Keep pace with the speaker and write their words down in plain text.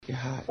it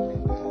hot.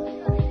 Bring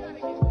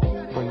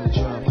the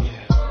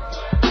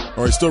drama.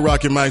 All right, still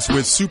rocking mics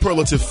with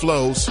superlative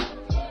flows.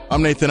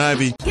 I'm Nathan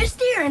Ivey. You're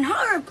steering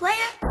hard, player.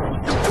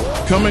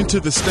 Coming to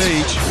the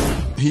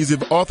stage, he's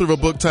the author of a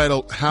book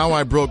titled How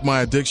I Broke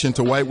My Addiction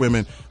to White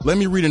Women. Let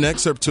me read an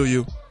excerpt to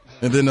you,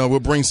 and then we'll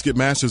bring Skip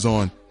Masters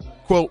on.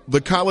 Quote,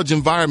 "The college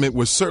environment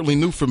was certainly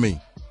new for me,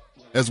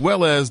 as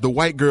well as the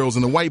white girls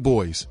and the white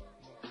boys.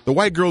 The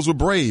white girls were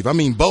brave,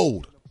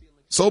 bold.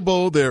 So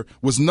bold there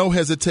was no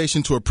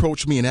hesitation to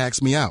approach me and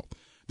ask me out.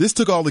 This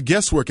took all the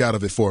guesswork out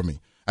of it for me.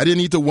 I didn't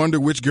need to wonder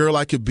which girl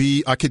I could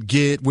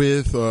get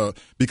with,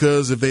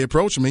 because if they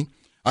approached me,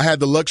 I had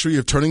the luxury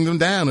of turning them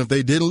down if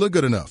they didn't look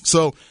good enough.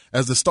 So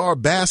as the star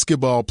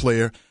basketball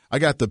player, I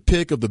got the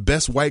pick of the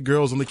best white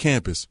girls on the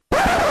campus."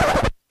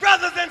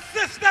 Brothers and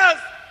sisters,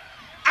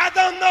 I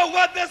don't know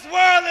what this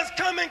world is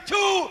coming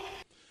to.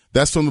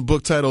 That's from the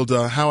book titled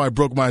How I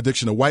Broke My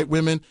Addiction to White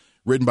Women,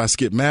 written by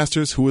Skip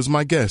Masters, who is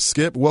my guest.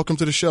 Skip, welcome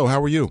to the show.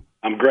 How are you?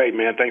 I'm great,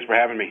 man. Thanks for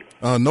having me.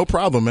 No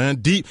problem, man.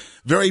 Deep,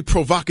 very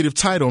provocative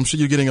title. I'm sure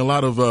you're getting a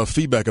lot of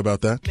feedback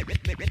about that.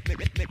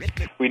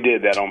 We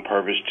did that on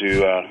purpose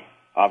to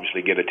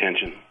obviously get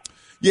attention.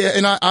 Yeah,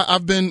 and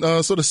I've been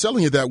sort of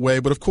selling it that way.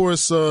 But, of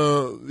course,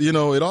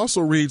 it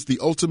also reads the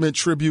ultimate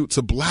tribute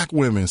to black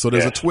women. So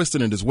there's a twist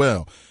in it as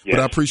well. Yes.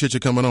 But I appreciate you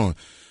coming on.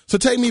 So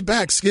take me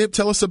back, Skip.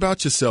 Tell us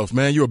about yourself,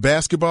 man. You're a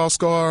basketball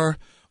star,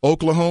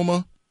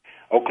 Oklahoma.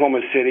 Oklahoma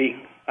City,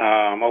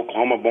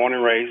 Oklahoma, born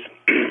and raised.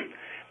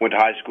 Went to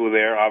high school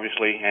there,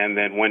 obviously, and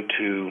then went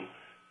to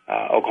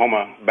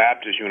Oklahoma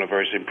Baptist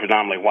University,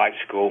 predominantly white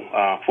school,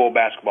 full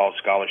basketball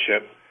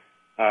scholarship,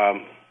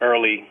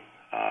 early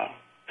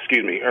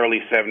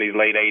 70s,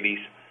 late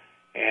 80s,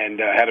 and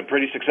had a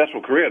pretty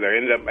successful career there.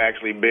 Ended up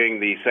actually being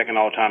the second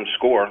all-time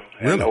scorer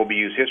in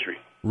OBU's history.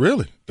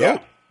 Really?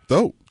 Dope.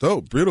 Yeah.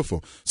 Dope.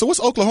 Beautiful. So what's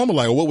Oklahoma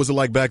like, or what was it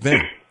like back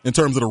then in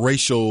terms of the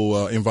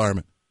racial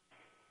environment?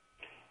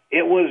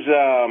 It was...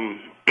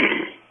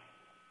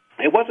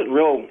 It wasn't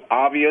real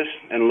obvious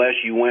unless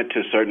you went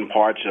to certain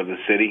parts of the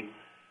city.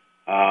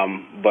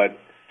 But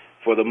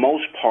for the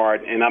most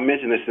part, and I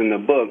mentioned this in the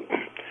book,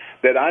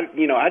 that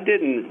I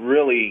didn't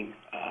really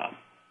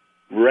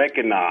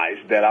recognize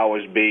that I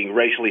was being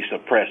racially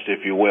suppressed,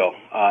 if you will,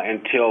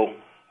 until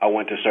I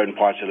went to certain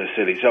parts of the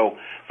city. So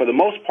for the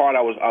most part,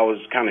 I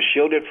was kind of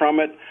shielded from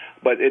it,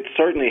 but it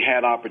certainly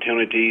had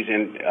opportunities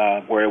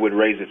where it would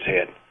raise its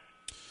head.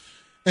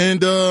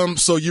 And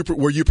so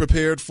were you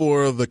prepared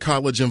for the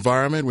college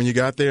environment when you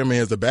got there? I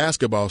mean, as a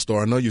basketball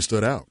star, I know you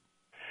stood out.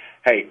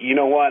 Hey, you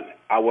know what?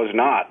 I was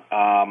not.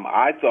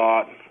 I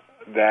thought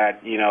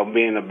that,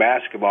 being a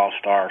basketball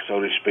star, so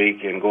to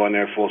speak, and going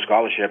there full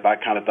scholarship, I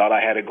kind of thought I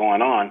had it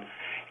going on.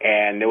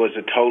 And it was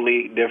a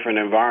totally different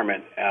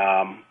environment.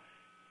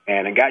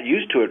 And I got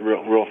used to it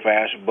real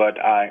fast, but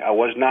I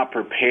was not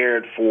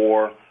prepared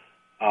for,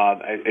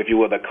 if you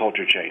will, the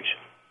culture change.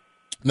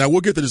 Now,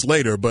 we'll get to this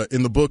later, but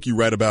in the book you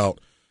write about,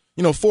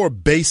 four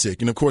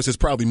basic, and of course it's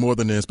probably more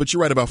than this, but you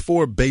write about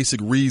four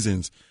basic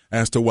reasons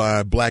as to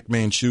why black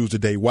men choose to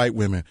date white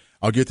women.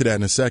 I'll get to that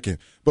in a second.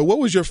 But what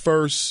was your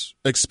first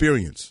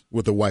experience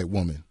with a white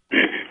woman?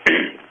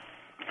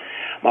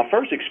 My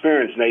first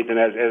experience, Nathan,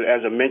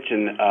 as I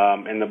mentioned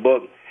in the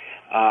book,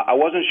 I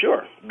wasn't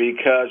sure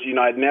because,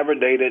 I'd never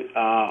dated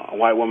a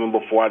white woman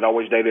before. I'd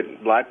always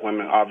dated black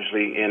women,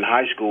 obviously, in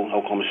high school in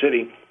Oklahoma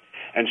City.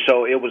 And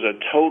so it was a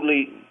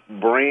totally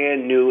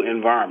brand new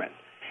environment.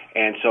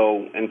 And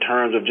so in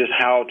terms of just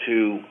how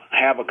to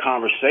have a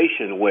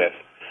conversation with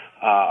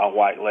a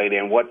white lady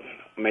and what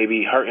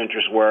maybe her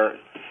interests were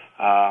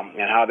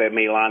and how that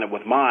may line up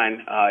with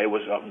mine, it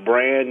was a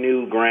brand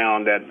new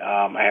ground that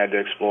I had to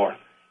explore.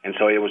 And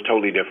so it was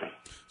totally different.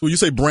 So you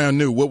say brand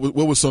new. What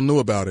was so new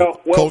about it?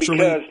 Well, culturally?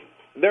 Because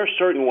there are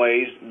certain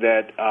ways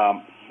that,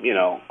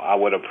 I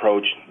would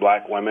approach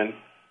black women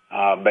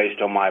based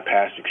on my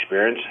past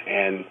experience.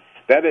 And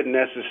that didn't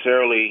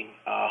necessarily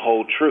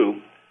hold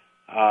true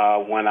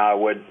when I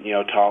would,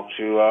 talk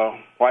to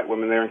white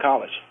women there in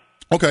college.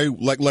 Okay,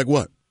 like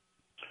what?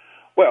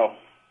 Well,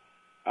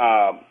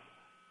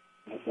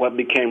 what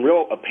became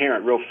real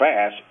apparent real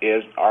fast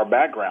is our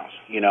backgrounds.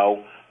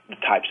 The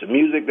types of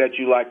music that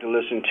you like to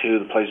listen to,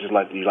 the places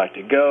you like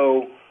to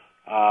go,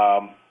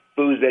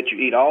 foods that you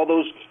eat, all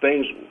those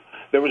things.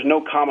 There was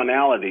no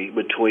commonality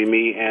between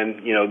me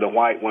and, the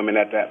white women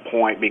at that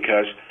point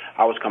because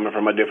I was coming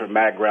from a different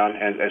background,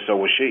 and so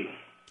was she.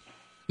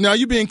 Now,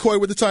 you being coy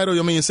with the title,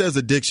 it says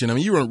addiction.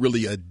 You weren't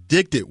really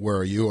addicted,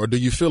 were you, or do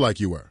you feel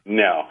like you were?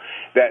 No.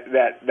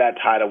 That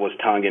title was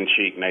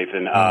tongue-in-cheek,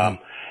 Nathan.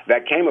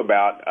 That came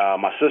about,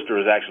 my sister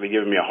was actually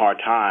giving me a hard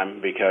time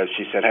because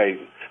she said, hey,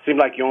 seems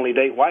like you only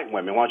date white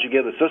women. Why don't you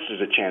give the sisters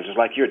a chance? It's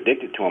like you're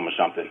addicted to them or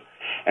something.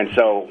 And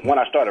so when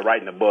I started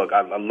writing the book,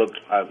 I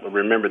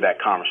remembered that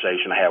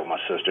conversation I had with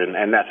my sister,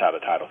 and that's how the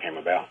title came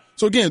about.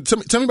 So again,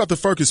 tell me about the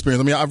first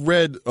experience. I've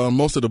read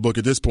most of the book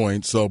at this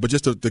point, but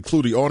just to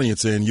clue the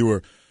audience in, you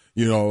were,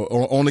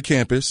 on the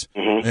campus,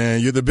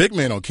 and you're the big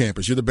man on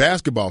campus. You're the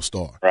basketball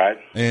star. Right.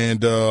 And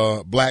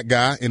black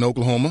guy in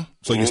Oklahoma,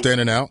 so you're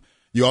standing out.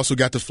 You also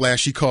got the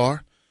flashy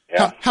car.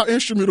 Yeah. How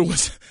instrumental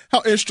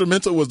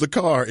was the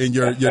car in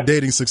your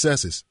dating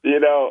successes?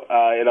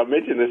 And I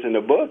mentioned this in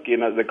the book.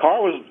 The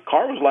car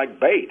was like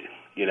bait.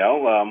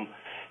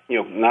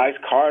 Nice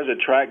cars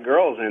attract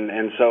girls,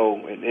 and so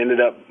it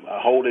ended up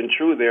holding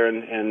true there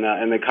in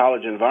the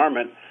college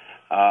environment.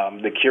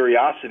 The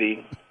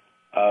curiosity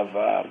of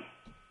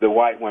the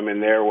white women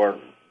there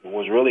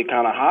was really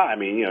kind of high. I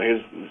mean,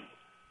 here's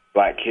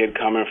black kid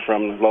coming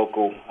from the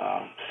local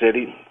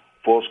city,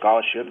 full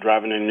scholarship,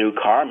 driving a new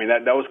car. I mean,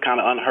 that was kind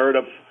of unheard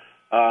of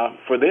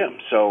for them.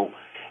 So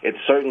it's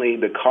certainly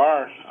the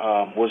car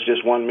was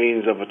just one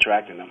means of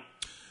attracting them.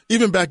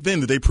 Even back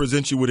then, did they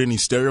present you with any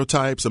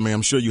stereotypes? I mean,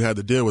 I'm sure you had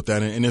to deal with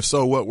that. And if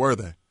so, what were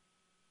they?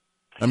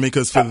 I mean,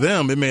 because for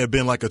them, it may have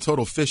been like a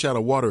total fish out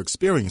of water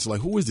experience.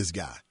 Like, who is this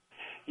guy?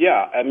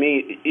 Yeah, I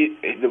mean,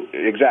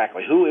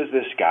 exactly. Who is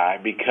this guy?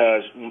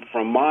 Because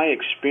from my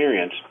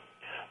experience,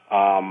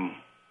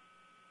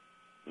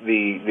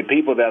 the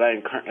people that I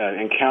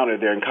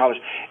encountered there in college,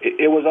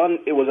 it was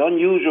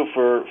unusual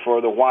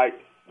for the white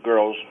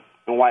girls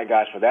and white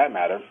guys, for that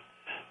matter,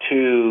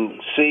 to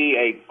see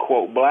a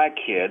quote black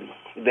kid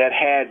that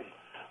had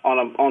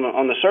on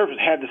the surface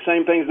had the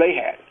same things they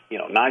had.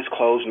 Nice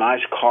clothes, nice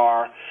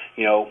car,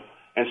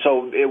 and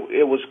so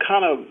it was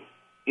kind of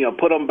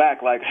put them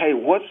back like, hey,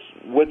 what's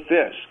with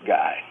this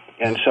guy?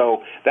 And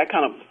so that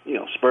kind of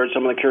spurred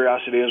some of the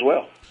curiosity as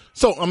well.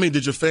 So, I mean,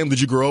 did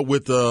you grow up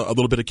with a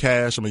little bit of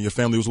cash? I mean, your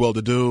family was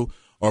well-to-do,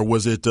 or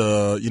was it,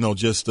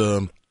 just,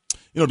 the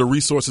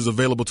resources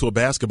available to a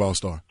basketball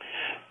star?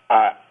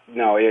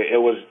 No, it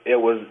was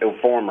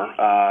a former.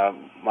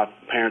 My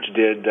parents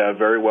did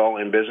very well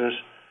in business,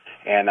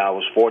 and I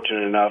was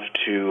fortunate enough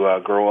to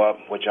grow up,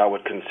 which I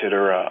would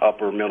consider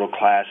upper middle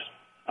class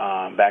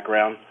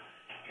background.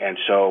 And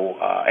so,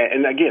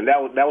 and again, that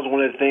was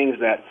one of the things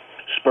that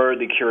spurred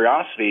the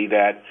curiosity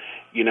that,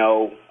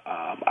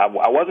 I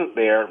wasn't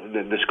there.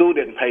 The school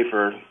didn't pay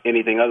for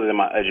anything other than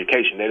my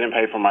education. They didn't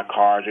pay for my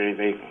cars or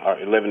anything, or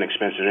living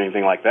expenses or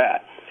anything like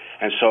that.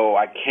 And so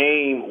I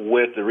came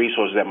with the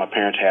resources that my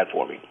parents had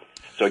for me.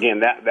 So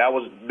again, that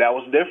was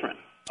different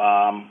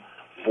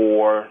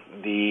for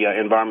the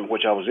environment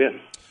which I was in.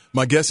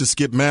 My guest is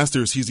Skip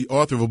Masters. He's the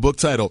author of a book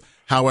titled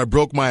How I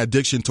Broke My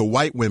Addiction to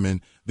White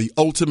Women, the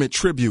Ultimate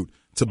Tribute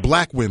to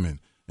Black Women.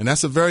 And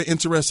that's a very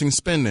interesting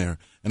spin there.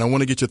 And I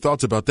want to get your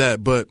thoughts about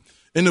that. But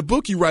in the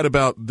book, you write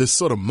about this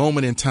sort of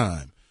moment in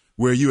time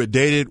where you had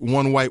dated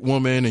one white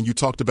woman and you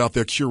talked about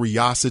their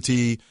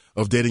curiosity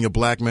of dating a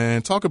black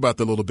man. Talk about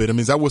that a little bit. I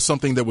mean, that was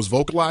something that was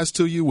vocalized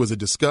to you? Was it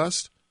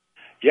discussed?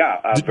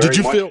 Yeah, did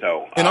you much feel,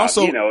 so. And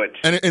also,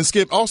 and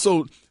Skip,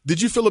 also,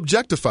 did you feel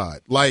objectified?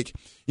 Like,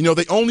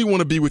 they only want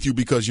to be with you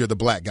because you're the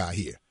black guy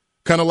here.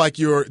 Kind of like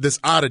you're this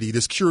oddity,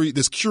 this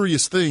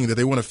curious thing that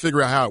they want to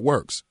figure out how it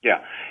works.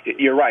 Yeah,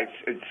 you're right.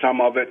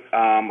 Some of it,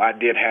 I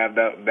did have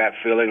that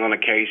feeling on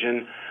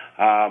occasion.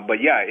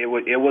 But yeah, it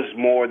was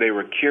more they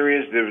were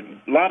curious. There was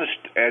a lot of,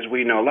 as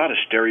we know, a lot of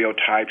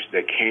stereotypes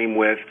that came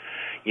with,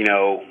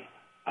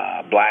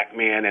 black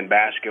men and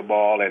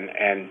basketball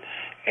and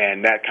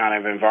that kind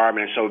of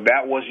environment. And so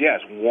that was,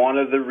 yes, one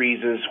of the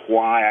reasons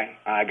why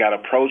I got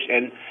approached.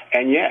 And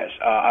yes,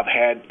 I've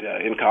had,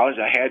 in college,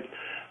 I had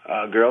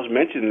girls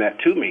mention that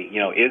to me,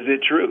 is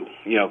it true,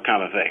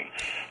 kind of thing.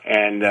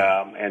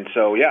 And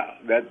so, yeah,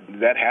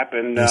 that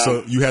happened. And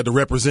so you had to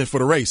represent for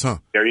the race, huh?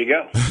 There you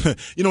go.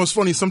 It's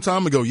funny. Some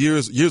time ago,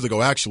 years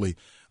ago, actually,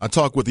 I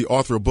talked with the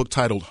author of a book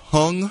titled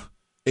Hung,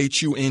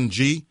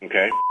 H-U-N-G.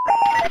 Okay.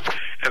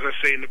 As I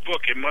say in the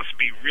book, it must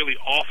be really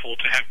awful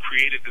to have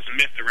created this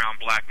myth around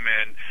black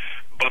men,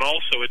 but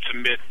also it's a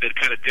myth that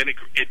kind of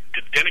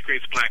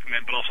denigrates black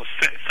men, but also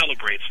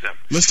celebrates them.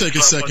 Let's take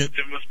a second.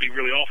 It must be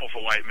really awful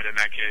for white men in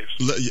that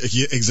case.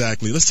 Yeah,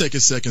 exactly. Let's take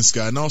a second,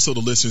 Scott, and also the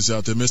listeners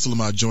out there, Mr.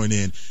 Lamont, join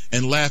in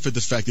and laugh at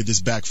the fact that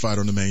this backfired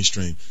on the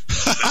mainstream.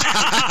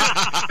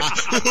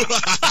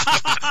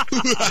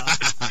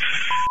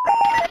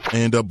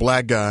 And a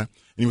black guy.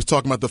 And he was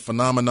talking about the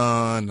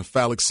phenomenon, the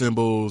phallic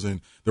symbols, and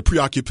the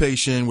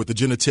preoccupation with the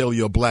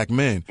genitalia of black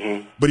men.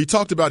 Mm-hmm. But he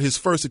talked about his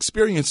first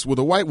experience with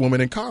a white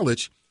woman in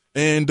college,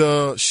 and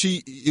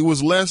it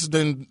was less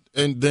than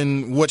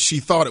what she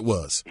thought it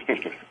was.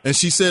 And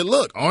she said,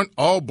 "Look, aren't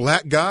all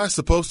black guys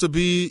supposed to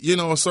be,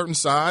 a certain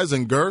size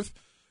and girth?"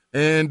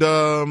 And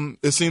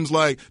it seems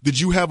like, did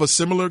you have a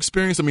similar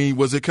experience? I mean,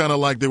 was it kind of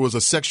like there was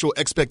a sexual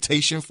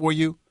expectation for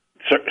you?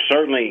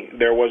 Certainly,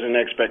 there was an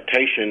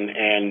expectation,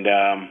 and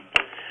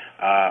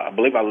I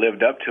believe I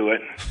lived up to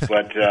it,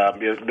 but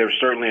there's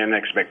certainly an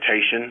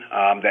expectation.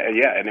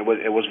 And it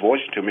was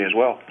voiced to me as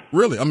well.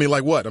 Really? I mean,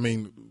 like what? I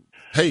mean,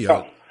 hey.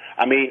 I've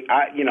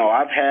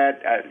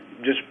had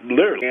just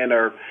literally men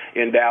are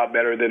endowed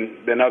better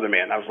than other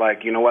men. I was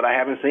like, you know what? I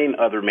haven't seen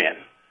other men.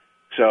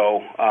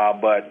 So,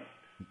 but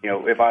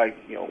if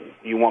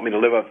you want me to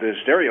live up to this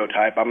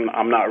stereotype,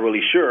 I'm not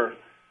really sure.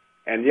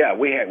 And yeah,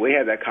 we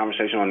had that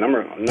conversation on a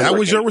number. That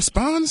was your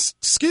response,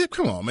 Skip?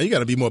 Come on, man, you got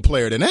to be more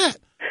player than that.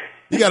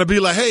 You got to be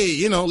like,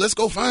 hey, let's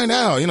go find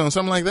out,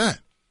 something like that.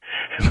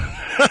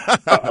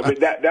 mean,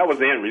 that was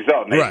the end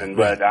result, Nathan.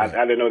 But I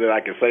didn't know that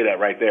I could say that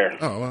right there.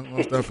 Oh, well,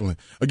 most definitely.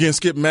 Again,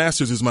 Skip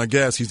Masters is my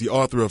guest. He's the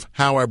author of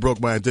How I Broke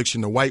My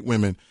Addiction to White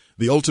Women,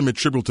 the ultimate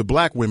tribute to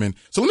black women.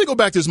 So let me go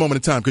back to this moment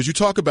in time, because you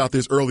talk about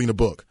this early in the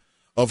book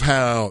of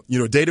how,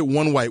 dated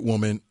one white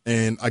woman,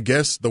 and I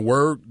guess the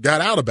word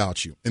got out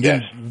about you. And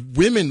then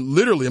women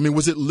literally,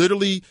 was it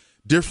literally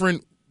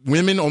different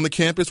women on the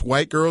campus,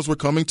 white girls were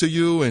coming to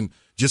you and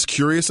just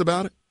curious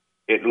about it?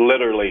 It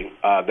literally,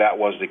 that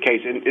was the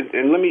case.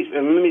 And let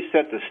me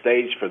set the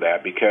stage for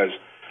that, because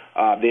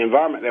the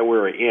environment that we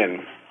were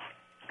in,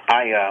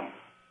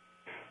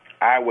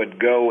 I would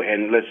go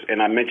and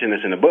I mentioned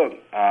this in the book,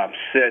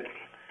 sit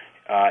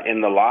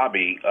in the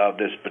lobby of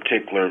this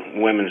particular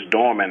women's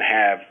dorm and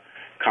have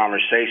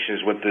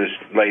conversations with this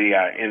lady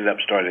I ended up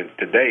starting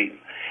to date.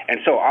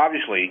 And so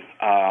obviously,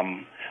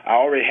 I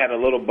already had a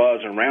little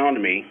buzz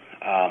around me,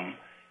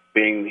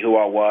 being who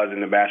I was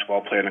in the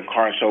basketball player in the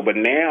car. But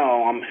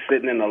now I'm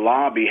sitting in the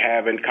lobby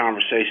having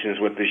conversations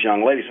with this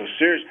young lady.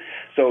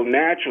 So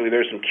naturally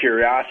there's some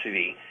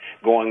curiosity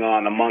going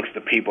on amongst the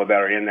people that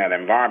are in that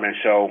environment.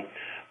 So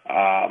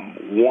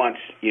once,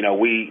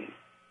 we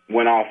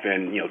went off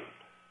and,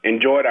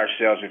 enjoyed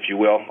ourselves, if you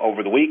will,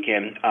 over the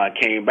weekend,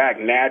 came back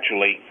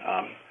naturally.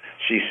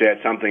 She said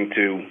something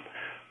to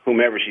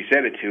whomever she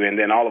said it to, and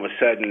then all of a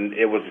sudden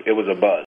it was a buzz.